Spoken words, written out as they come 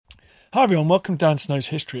Hi everyone, welcome to Dan Snow's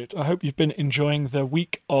History Hit. I hope you've been enjoying the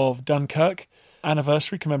week of Dunkirk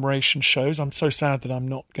anniversary commemoration shows. I'm so sad that I'm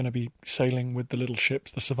not going to be sailing with the little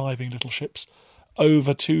ships, the surviving little ships,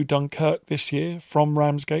 over to Dunkirk this year from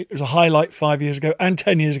Ramsgate. It was a highlight 5 years ago and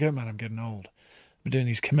 10 years ago. Man, I'm getting old. We're doing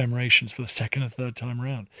these commemorations for the second and third time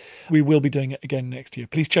around. We will be doing it again next year.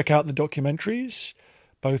 Please check out the documentaries,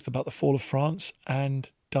 both about the fall of France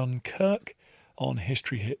and Dunkirk, on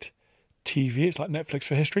History Hit TV. It's like Netflix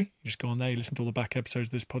for history. You just go on there, you listen to all the back episodes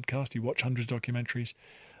of this podcast, you watch hundreds of documentaries,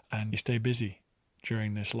 and you stay busy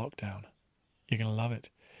during this lockdown. You're going to love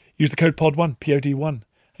it. Use the code POD1, POD1.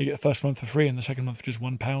 You get the first month for free and the second month for just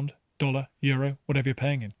 £1, dollar, euro, whatever you're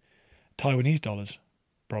paying in. Taiwanese dollars,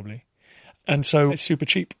 probably. And so it's super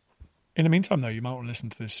cheap. In the meantime, though, you might want to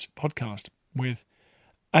listen to this podcast with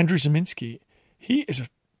Andrew Ziminski. He is a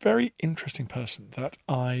very interesting person that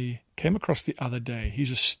I came across the other day. He's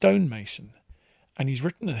a stonemason, and he's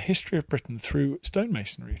written a history of Britain through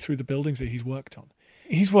stonemasonry, through the buildings that he's worked on.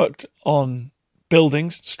 He's worked on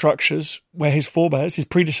buildings, structures, where his forebears, his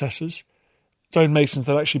predecessors, stonemasons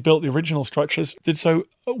that actually built the original structures, did so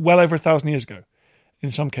well over 1,000 years ago. In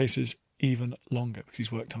some cases, even longer, because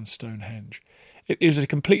he's worked on Stonehenge. It is a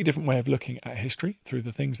completely different way of looking at history through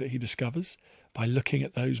the things that he discovers by looking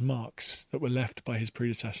at those marks that were left by his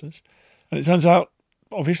predecessors. And it turns out,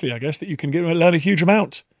 obviously, I guess, that you can learn a huge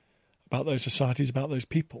amount about those societies, about those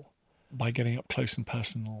people, by getting up close and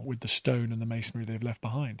personal with the stone and the masonry they've left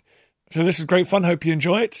behind. So this is great fun. Hope you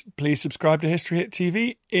enjoy it. Please subscribe to History Hit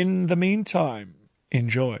TV. In the meantime,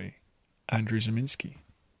 enjoy Andrew Ziminski.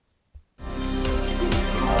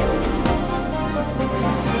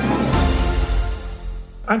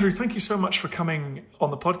 Andrew, thank you so much for coming on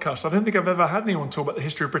the podcast. I don't think I've ever had anyone talk about the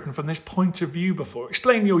history of Britain from this point of view before.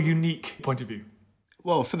 Explain your unique point of view.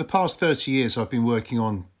 Well, for the past 30 years, I've been working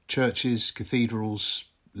on churches, cathedrals,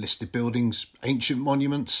 listed buildings, ancient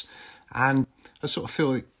monuments, and I sort of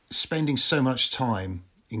feel like spending so much time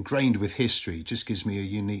ingrained with history just gives me a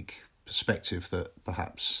unique perspective that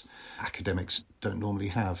perhaps academics don't normally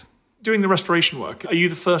have. Doing the restoration work, are you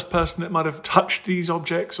the first person that might have touched these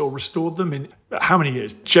objects or restored them in how many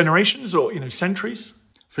years? Generations or, centuries?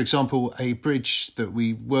 For example, a bridge that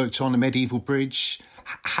we worked on, a medieval bridge,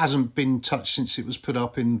 hasn't been touched since it was put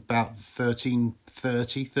up in about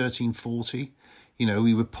 1330, 1340.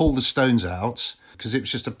 We would pull the stones out because it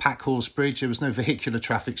was just a pack horse bridge. There was no vehicular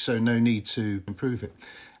traffic, so no need to improve it.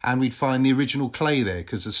 And we'd find the original clay there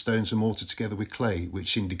because the stones are mortared together with clay,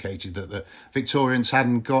 which indicated that the Victorians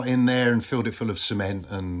hadn't got in there and filled it full of cement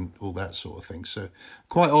and all that sort of thing. So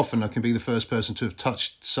quite often I can be the first person to have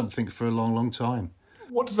touched something for a long, long time.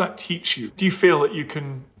 What does that teach you? Do you feel that you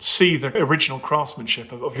can see the original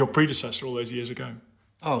craftsmanship of your predecessor all those years ago?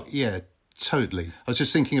 Oh, yeah. Totally. I was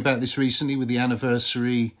just thinking about this recently with the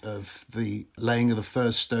anniversary of the laying of the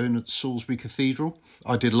first stone at Salisbury Cathedral.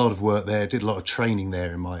 I did a lot of work there, did a lot of training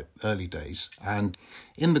there in my early days. And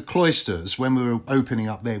in the cloisters, when we were opening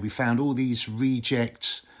up there, we found all these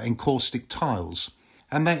reject encaustic tiles.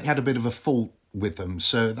 And they had a bit of a fault with them,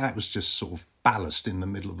 so that was just sort of ballast in the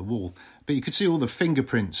middle of the wall. But you could see all the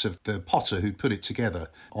fingerprints of the potter who'd put it together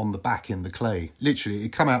on the back in the clay. Literally,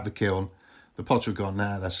 it'd come out the kiln. The potter had gone,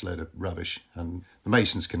 nah, that's a load of rubbish, and the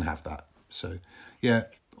masons can have that. So, yeah,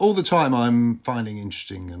 all the time I'm finding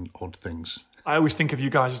interesting and odd things. I always think of you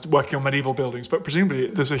guys as working on medieval buildings, but presumably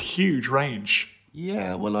there's a huge range.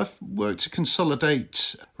 Yeah, well, I've worked to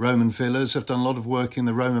consolidate Roman villas. I've done a lot of work in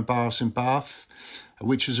the Roman baths in Bath,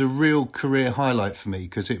 which was a real career highlight for me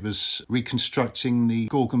because it was reconstructing the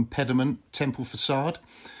Gorgon pediment temple facade.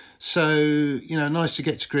 So, nice to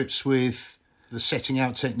get to grips with the setting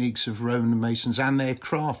out techniques of Roman masons and their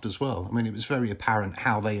craft as well. I mean, it was very apparent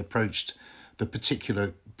how they approached the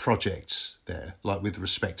particular projects there, like with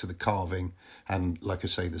respect to the carving and, like I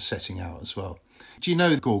say, the setting out as well. Do you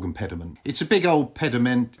know the Gorgon pediment? It's a big old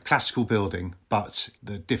pediment, classical building, but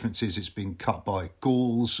the difference is it's been cut by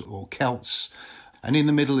Gauls or Celts. And in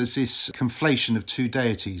the middle is this conflation of two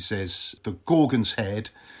deities. There's the Gorgon's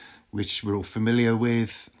head, which we're all familiar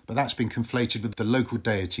with, but that's been conflated with the local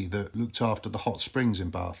deity that looked after the hot springs in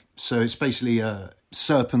Bath. So it's basically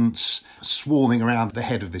serpents swarming around the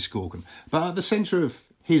head of this Gorgon. But at the centre of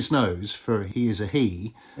his nose, for he is a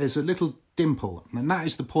he, there's a little dimple. And that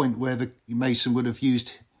is the point where the mason would have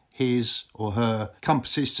used his or her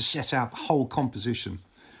compasses to set out the whole composition.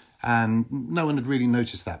 And no one had really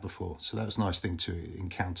noticed that before. So that was a nice thing to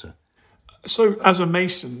encounter. So as a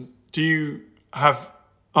mason, do you have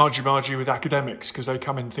argy-bargy with academics because they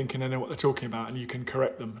come in thinking they know what they're talking about, and you can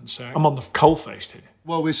correct them and say, I'm on the coal-faced here.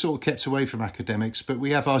 Well, we're sort of kept away from academics, but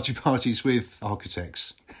we have argy-bargies with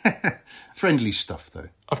architects. Friendly stuff, though.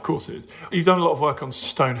 Of course it is. You've done a lot of work on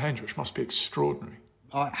Stonehenge, which must be extraordinary.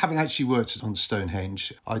 I haven't actually worked on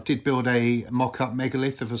Stonehenge. I did build a mock-up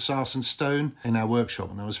megalith of a sarsen stone in our workshop,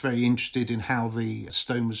 and I was very interested in how the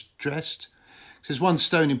stone was dressed. There's one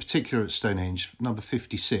stone in particular at Stonehenge, number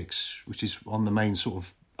 56, which is on the main sort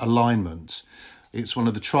of alignment. It's one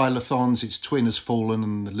of the trilithons, its twin has fallen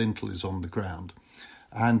and the lintel is on the ground.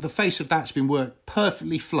 And the face of that's been worked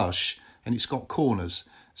perfectly flush, and it's got corners.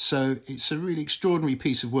 So it's a really extraordinary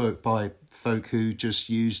piece of work by folk who just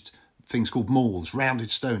used things called mauls, rounded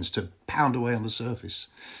stones, to pound away on the surface.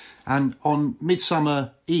 And on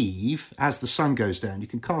Midsummer Eve, as the sun goes down, you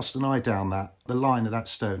can cast an eye down the line of that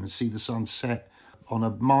stone and see the sun set on a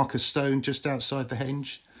marker stone just outside the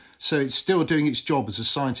henge. So it's still doing its job as a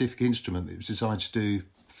scientific instrument that it was designed to do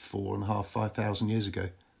 5,000 years ago.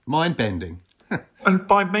 Mind-bending. And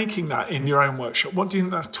by making that in your own workshop, what do you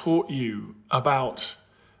think that's taught you about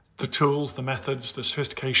the tools, the methods, the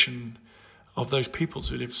sophistication of those peoples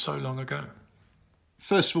who lived so long ago?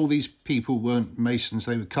 First of all, these people weren't masons,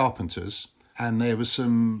 they were carpenters. And there were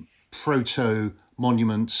some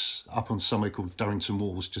proto-monuments up on somewhere called Durrington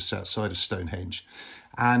Walls, just outside of Stonehenge.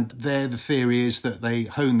 And there the theory is that they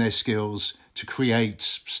hone their skills to create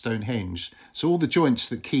Stonehenge. So all the joints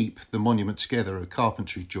that keep the monument together are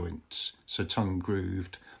carpentry joints, so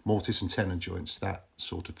tongue-grooved, mortise and tenon joints, that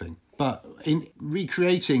sort of thing. But in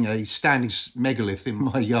recreating a standing megalith in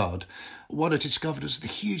my yard, what I discovered was the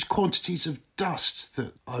huge quantities of dust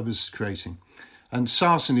that I was creating. And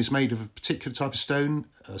sarsen is made of a particular type of stone,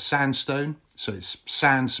 sandstone, so it's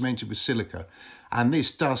sand cemented with silica. And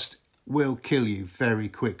this dust will kill you very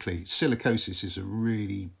quickly. Silicosis is a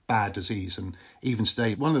really bad disease, and even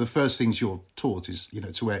today, one of the first things you're taught is,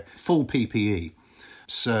 to wear full PPE.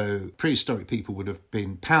 So prehistoric people would have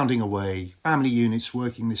been pounding away, family units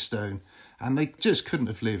working this stone, and they just couldn't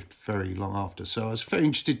have lived very long after. So I was very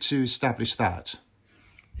interested to establish that.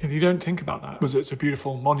 You don't think about that, because it's a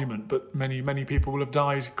beautiful monument, but many, many people will have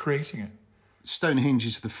died creating it. Stonehenge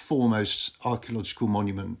is the foremost archaeological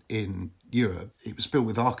monument in Europe. It was built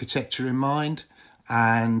with architecture in mind,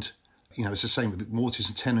 and it's the same with the mortise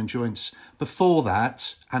and tenon joints. Before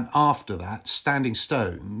that and after that, standing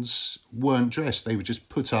stones weren't dressed. They were just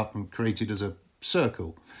put up and created as a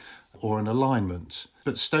circle or an alignment.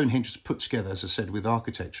 But Stonehenge was put together, as I said, with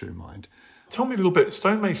architecture in mind. Tell me a little bit,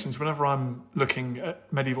 stonemasons, whenever I'm looking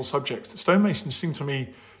at medieval subjects, stonemasons seem to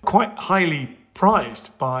me quite highly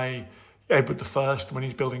prized by Edward I when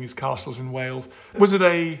he's building his castles in Wales. Was it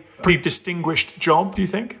a pretty distinguished job, do you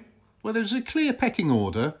think? Well, there was a clear pecking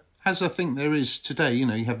order, as I think there is today. You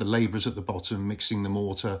have the labourers at the bottom mixing the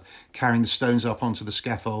mortar, carrying the stones up onto the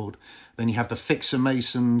scaffold. Then you have the fixer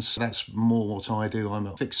masons. That's more what I do. I'm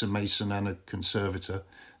a fixer mason and a conservator.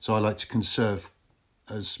 So I like to conserve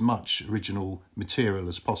as much original material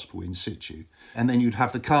as possible in situ. And then you'd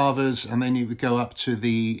have the carvers, and then you would go up to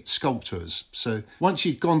the sculptors. So once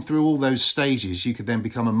you'd gone through all those stages, you could then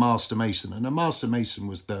become a master mason. And a master mason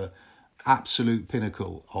was the absolute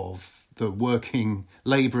pinnacle of the working,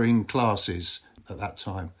 labouring classes at that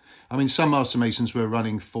time. I mean, some master masons were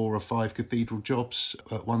running 4 or 5 cathedral jobs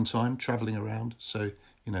at one time, travelling around. So,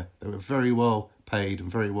 they were very well paid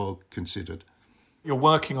and very well considered. You're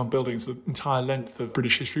working on buildings the entire length of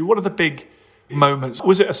British history. What are the big moments?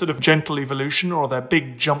 Was it a sort of gentle evolution, or are there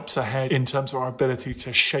big jumps ahead in terms of our ability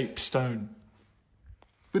to shape stone?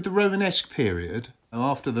 With the Romanesque period,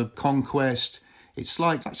 after the conquest, it's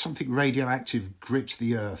like something radioactive gripped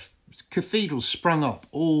the earth. Cathedrals sprung up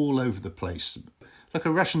all over the place, like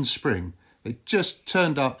a Russian spring. They just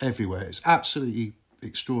turned up everywhere. It's absolutely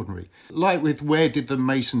extraordinary. Like with where did the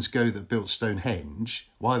masons go that built Stonehenge?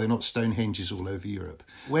 Why are there not Stonehenges all over Europe?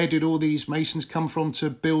 Where did all these masons come from to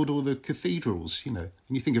build all the cathedrals? And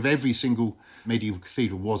you think of every single medieval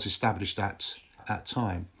cathedral was established at that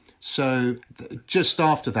time. So just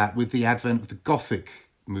after that, with the advent of the Gothic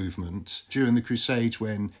movement during the Crusades,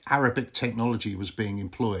 when Arabic technology was being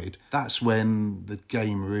employed, that's when the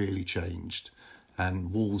game really changed.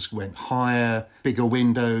 And walls went higher, bigger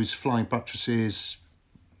windows, flying buttresses.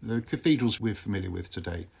 The cathedrals we're familiar with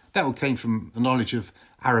today, that all came from the knowledge of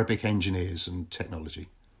Arabic engineers and technology.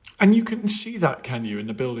 And you can see that, can you, in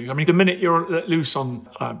the buildings? I mean, the minute you're let loose on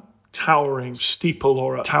a towering steeple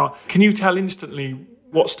or a tower, can you tell instantly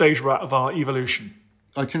what stage we're at of our evolution?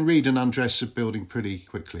 I can read and undress a building pretty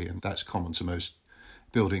quickly, and that's common to most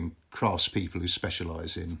building craftspeople who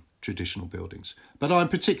specialise in traditional buildings. But I'm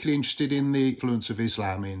particularly interested in the influence of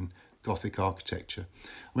Islam in Gothic architecture.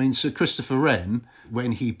 I mean, Sir Christopher Wren,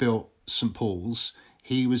 when he built St Paul's,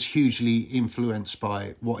 he was hugely influenced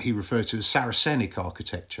by what he referred to as Saracenic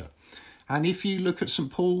architecture. And if you look at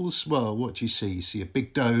St Paul's, well, what do you see? You see a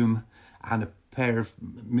big dome and a pair of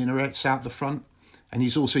minarets out the front. And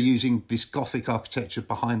he's also using this Gothic architecture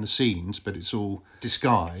behind the scenes, but it's all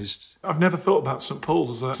disguised. I've never thought about St Paul's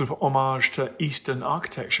as a sort of homage to Eastern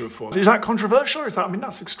architecture before. Is that controversial, or is that, I mean,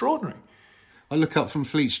 that's extraordinary. I look up from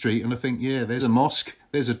Fleet Street and I think, yeah, there's a mosque,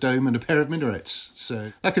 there's a dome and a pair of minarets.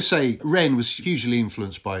 So, like I say, Wren was hugely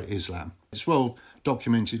influenced by Islam. It's well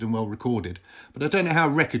documented and well recorded, but I don't know how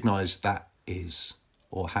recognised that is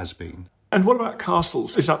or has been. And what about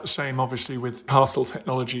castles? Is that the same, obviously, with castle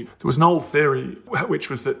technology? There was an old theory, which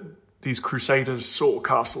was that these crusaders saw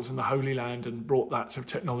castles in the Holy Land and brought that sort of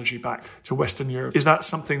technology back to Western Europe. Is that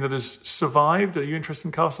something that has survived? Are you interested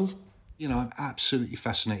in castles? You know, I'm absolutely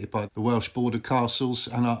fascinated by the Welsh border castles,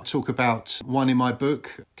 and I talk about one in my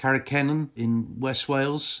book, Carrick-Kennen in West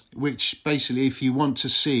Wales, which basically, if you want to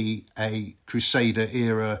see a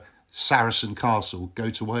Crusader-era Saracen castle, go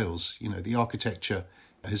to Wales. You know, the architecture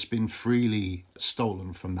has been freely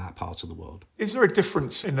stolen from that part of the world. Is there a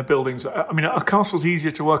difference in the buildings? I mean, are castles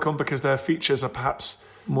easier to work on because their features are perhaps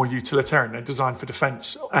more utilitarian, they're designed for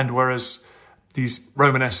defence, and whereas these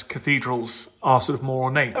Romanesque cathedrals are sort of more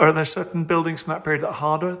ornate? Are there certain buildings from that period that are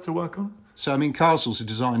harder to work on? So, I mean, castles are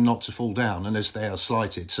designed not to fall down unless they are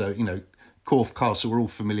slighted. So, you know, Corfe Castle, we're all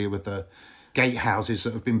familiar with the gatehouses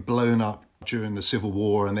that have been blown up during the Civil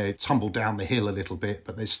War and they tumbled down the hill a little bit,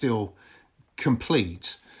 but they're still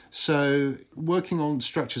complete. So working on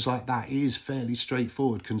structures like that is fairly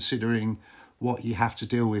straightforward considering what you have to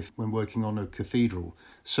deal with when working on a cathedral.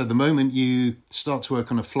 So the moment you start to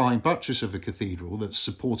work on a flying buttress of a cathedral that's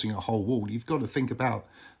supporting a whole wall, you've got to think about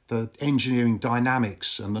the engineering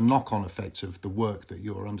dynamics and the knock-on effect of the work that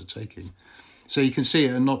you're undertaking. So you can see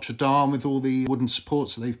it at Notre Dame with all the wooden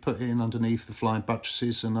supports that they've put in underneath the flying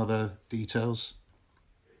buttresses and other details.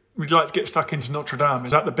 Would you like to get stuck into Notre Dame?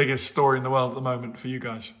 Is that the biggest story in the world at the moment for you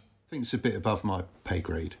guys? I think it's a bit above my pay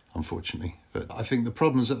grade, unfortunately. But I think the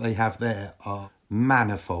problems that they have there are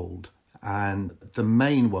manifold. And the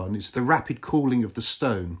main one is the rapid cooling of the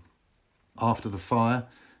stone after the fire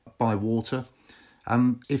by water.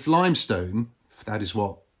 If limestone, that is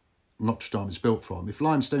what Notre Dame is built from, if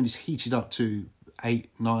limestone is heated up to 800,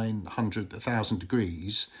 900, 1,000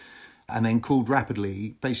 degrees and then cooled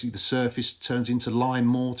rapidly, basically the surface turns into lime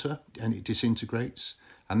mortar and it disintegrates.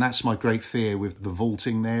 And that's my great fear with the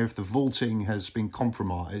vaulting there. If the vaulting has been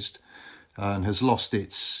compromised and has lost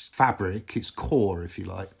its fabric, its core, if you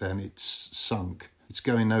like, then it's sunk. It's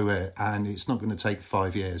going nowhere and it's not going to take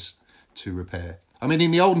 5 years to repair. I mean,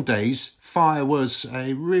 in the olden days, fire was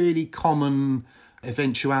a really common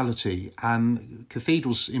eventuality, and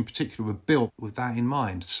cathedrals in particular were built with that in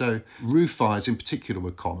mind. So roof fires in particular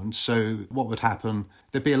were common. So what would happen?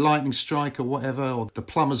 There'd be a lightning strike or whatever, or the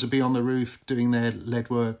plumbers would be on the roof doing their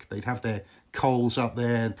lead work. They'd have their coals up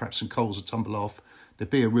there, and perhaps some coals would tumble off.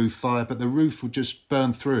 There'd be a roof fire, but the roof would just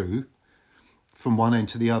burn through from one end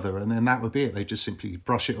to the other, and then that would be it. They'd just simply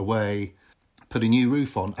brush it away, put a new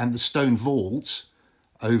roof on, and the stone vault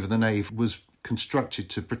over the nave was constructed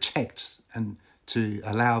to protect and to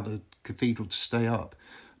allow the cathedral to stay up.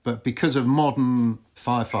 But because of modern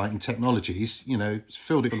firefighting technologies, you know, it's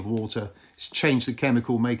filled it full of water, it's changed the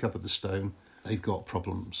chemical makeup of the stone, they've got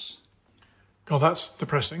problems. God, that's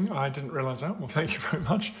depressing. I didn't realise that. Well, thank you very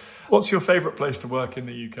much. What's your favourite place to work in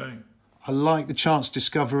the UK? I like the chance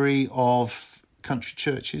discovery of country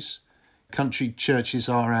churches. Country churches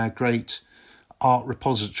are our great art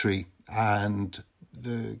repository, and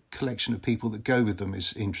the collection of people that go with them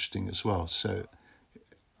is interesting as well. So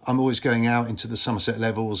I'm always going out into the Somerset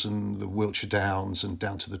Levels and the Wiltshire Downs and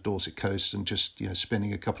down to the Dorset coast and just, you know,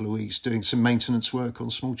 spending a couple of weeks doing some maintenance work on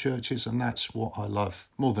small churches. And that's what I love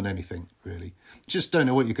more than anything, really. Just don't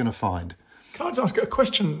know what you're going to find. Can I just ask a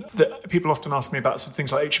question that people often ask me about some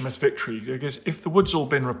things like HMS Victory? Because if the wood's all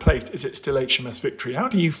been replaced, is it still HMS Victory? How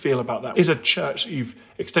do you feel about that? Is a church that you've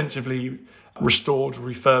extensively restored,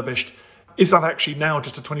 refurbished, is that actually now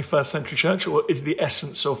just a 21st century church, or is the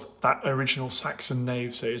essence of that original Saxon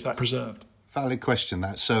nave, say, is that preserved? Valid question,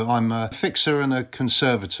 that. So I'm a fixer and a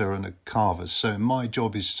conservator and a carver. So my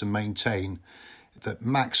job is to maintain the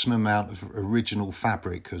maximum amount of original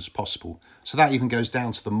fabric as possible. So that even goes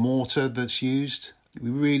down to the mortar that's used. We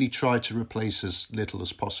really try to replace as little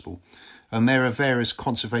as possible. And there are various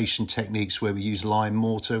conservation techniques where we use lime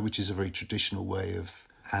mortar, which is a very traditional way of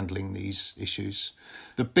handling these issues.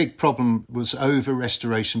 The big problem was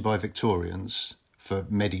over-restoration by Victorians for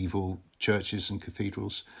medieval churches and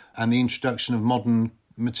cathedrals, and the introduction of modern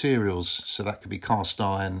materials, so that could be cast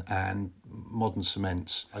iron and modern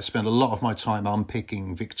cements. I spent a lot of my time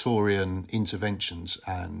unpicking Victorian interventions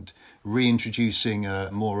and reintroducing a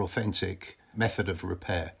more authentic method of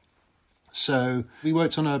repair. So we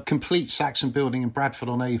worked on a complete Saxon building in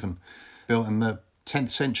Bradford-on-Avon, built in the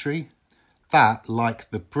 10th century. That,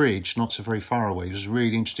 like the bridge, not so very far away, was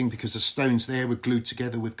really interesting because the stones there were glued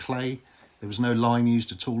together with clay. There was no lime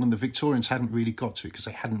used at all, and the Victorians hadn't really got to it because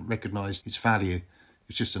they hadn't recognised its value. It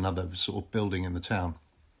was just another sort of building in the town.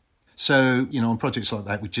 So, on projects like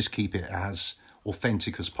that, we just keep it as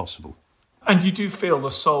authentic as possible. And you do feel the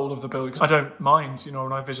soul of the building. I don't mind,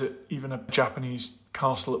 when I visit even a Japanese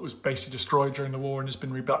castle that was basically destroyed during the war and has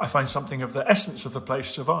been rebuilt, I find something of the essence of the place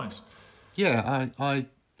survives. Yeah, I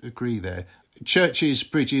agree there. Churches,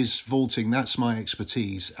 bridges, vaulting, that's my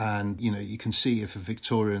expertise. And, you can see if a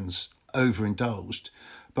Victorian's overindulged.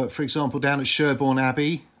 But, for example, down at Sherborne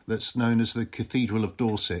Abbey, that's known as the Cathedral of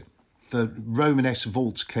Dorset, the Romanesque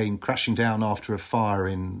vault came crashing down after a fire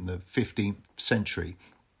in the 15th century.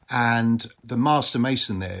 And the master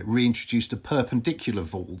mason there reintroduced a perpendicular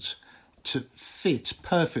vault to fit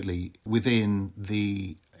perfectly within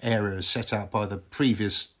the area set out by the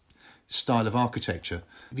previous style of architecture.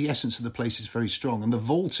 The essence of the place is very strong. And the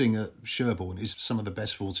vaulting at Sherborne is some of the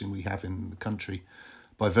best vaulting we have in the country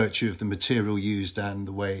by virtue of the material used and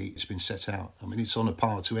the way it's been set out. I mean, it's on a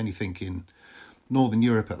par to anything in Northern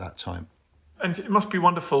Europe at that time. And it must be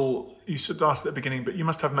wonderful, you started at the beginning, but you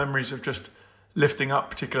must have memories of just lifting up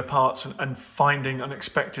particular parts and finding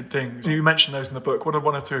unexpected things. You mentioned those in the book. What are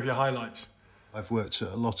one or two of your highlights? I've worked at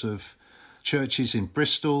a lot of churches in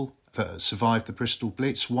Bristol that survived the Bristol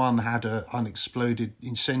Blitz. One had an unexploded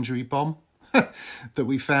incendiary bomb that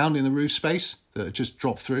we found in the roof space that had just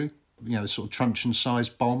dropped through, sort of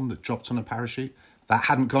truncheon-sized bomb that dropped on a parachute. That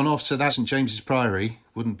hadn't gone off, so that St James's Priory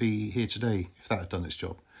wouldn't be here today if that had done its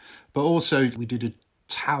job. But also we did a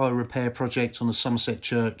tower repair project on a Somerset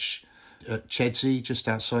church at Chedsey, just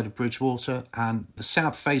outside of Bridgewater, and the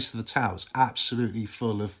south face of the tower is absolutely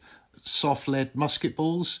full of soft lead musket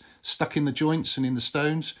balls stuck in the joints and in the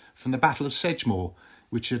stones from the Battle of Sedgemoor,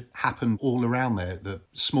 which had happened all around there, the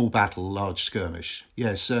small battle, large skirmish.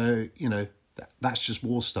 Yeah, so, that's just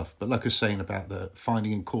war stuff. But like I was saying about the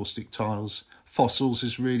finding encaustic tiles, fossils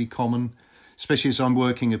is really common, especially as I'm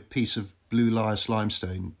working a piece of Blue Lias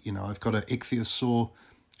limestone. I've got an ichthyosaur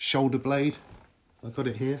shoulder blade. I've got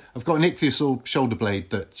it here. I've got an ichthyosaur shoulder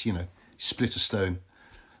blade that, split a stone.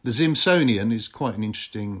 The Zimsonian is quite an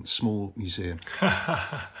interesting small museum.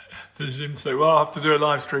 The Zimsonian. Well, I'll have to do a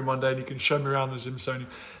live stream one day and you can show me around the Zimsonian.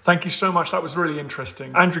 Thank you so much. That was really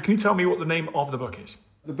interesting. Andrew, can you tell me what the name of the book is?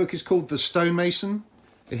 The book is called The Stonemason,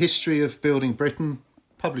 A History of Building Britain,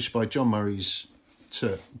 published by John Murray's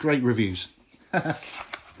great reviews.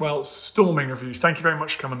 Well, storming reviews. Thank you very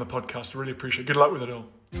much for coming on the podcast. I really appreciate it. Good luck with it all.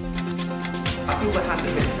 I feel the hand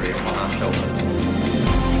of history upon our shoulders.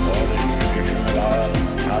 All the tradition of our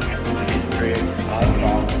culture, the history, our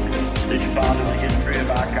songs, each part of the history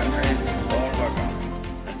of our country, all work on.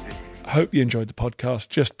 I hope you enjoyed the podcast.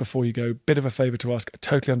 Just before you go, bit of a favour to ask. I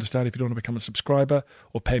totally understand if you don't want to become a subscriber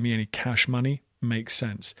or pay me any cash money. Makes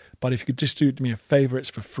sense. But if you could just do me a favour, it's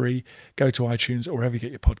for free. Go to iTunes or wherever you get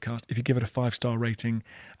your podcast. If you give it a 5-star rating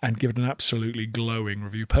and give it an absolutely glowing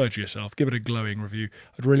review, purge yourself, give it a glowing review.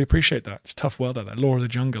 I'd really appreciate that. It's a tough world out there, law of the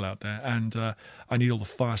jungle out there, and I need all the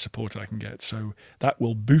fire support I can get. So that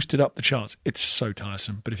will boost it up the charts. It's so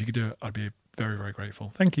tiresome. But if you could do it, I'd be very, very grateful.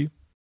 Thank you.